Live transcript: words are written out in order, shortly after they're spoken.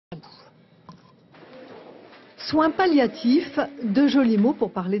Soins palliatifs, deux jolis mots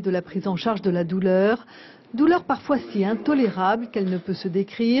pour parler de la prise en charge de la douleur. Douleur parfois si intolérable qu'elle ne peut se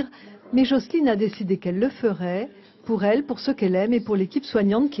décrire, mais Jocelyne a décidé qu'elle le ferait, pour elle, pour ceux qu'elle aime et pour l'équipe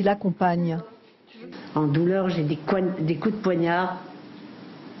soignante qui l'accompagne. En douleur, j'ai des coups de poignard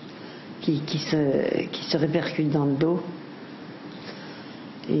qui se répercutent dans le dos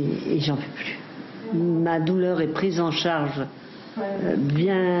et j'en peux plus. Ma douleur est prise en charge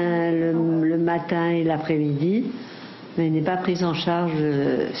bien le matin et l'après-midi, mais n'est pas prise en charge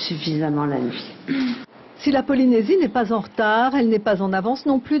suffisamment la nuit. Si la Polynésie n'est pas en retard, elle n'est pas en avance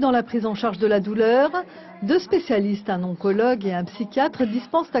non plus dans la prise en charge de la douleur. Deux spécialistes, un oncologue et un psychiatre,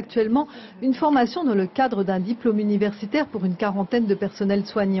 dispensent actuellement une formation dans le cadre d'un diplôme universitaire pour une quarantaine de personnels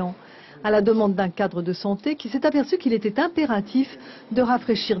soignants, à la demande d'un cadre de santé qui s'est aperçu qu'il était impératif de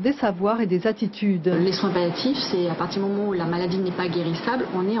rafraîchir des savoirs et des attitudes. Les soins palliatifs, c'est à partir du moment où la maladie n'est pas guérissable,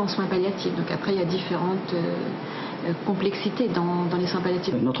 on est en soins palliatifs. Donc après, il y a différentes complexité dans les soins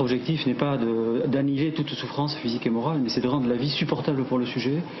palliatifs. Notre objectif n'est pas d'annihiler toute souffrance physique et morale, mais c'est de rendre la vie supportable pour le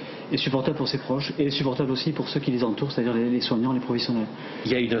sujet, et supportable pour ses proches, et supportable aussi pour ceux qui les entourent, c'est-à-dire les soignants, les professionnels.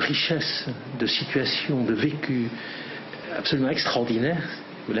 Il y a une richesse de situations, de vécus absolument extraordinaire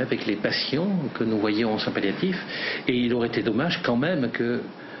avec les patients que nous voyons en soins palliatifs, et il aurait été dommage quand même que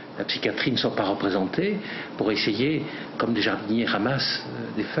la psychiatrie ne soit pas représentée pour essayer, comme des jardiniers ramassent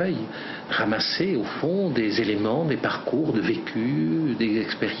des feuilles, ramasser au fond des éléments, des parcours, de vécus, des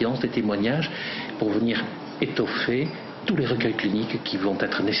expériences, des témoignages, pour venir étoffer tous les recueils cliniques qui vont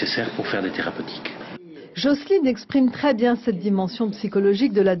être nécessaires pour faire des thérapeutiques. Jocelyne exprime très bien cette dimension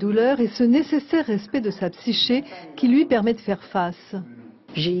psychologique de la douleur et ce nécessaire respect de sa psyché qui lui permet de faire face.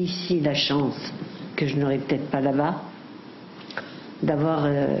 J'ai ici la chance, que je n'aurai peut-être pas là-bas, d'avoir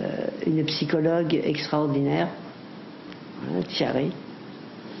une psychologue extraordinaire, Thierry,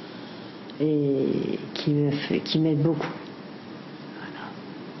 et qui m'aide beaucoup. Voilà.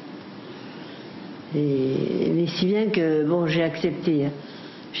 Mais si bien que bon, j'ai accepté,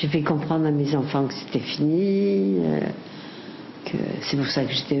 j'ai fait comprendre à mes enfants que c'était fini, que c'est pour ça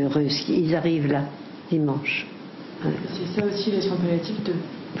que j'étais heureuse. Ils arrivent là, dimanche. Voilà. C'est ça aussi les soins palliatifs, de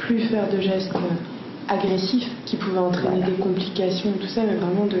plus faire de gestes agressifs qui pouvaient entraîner des complications et tout ça, mais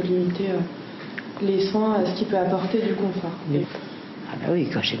vraiment de limiter les soins à ce qui peut apporter du confort. Ah bah oui,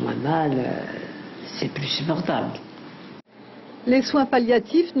 quand j'ai moins mal, c'est plus supportable. Les soins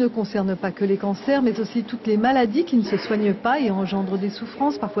palliatifs ne concernent pas que les cancers, mais aussi toutes les maladies qui ne se soignent pas et engendrent des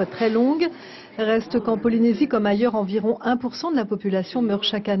souffrances parfois très longues. Reste qu'en Polynésie, comme ailleurs, environ 1% de la population meurt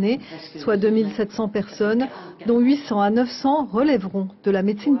chaque année, soit 2700 personnes, dont 800 à 900 relèveront de la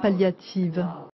médecine palliative.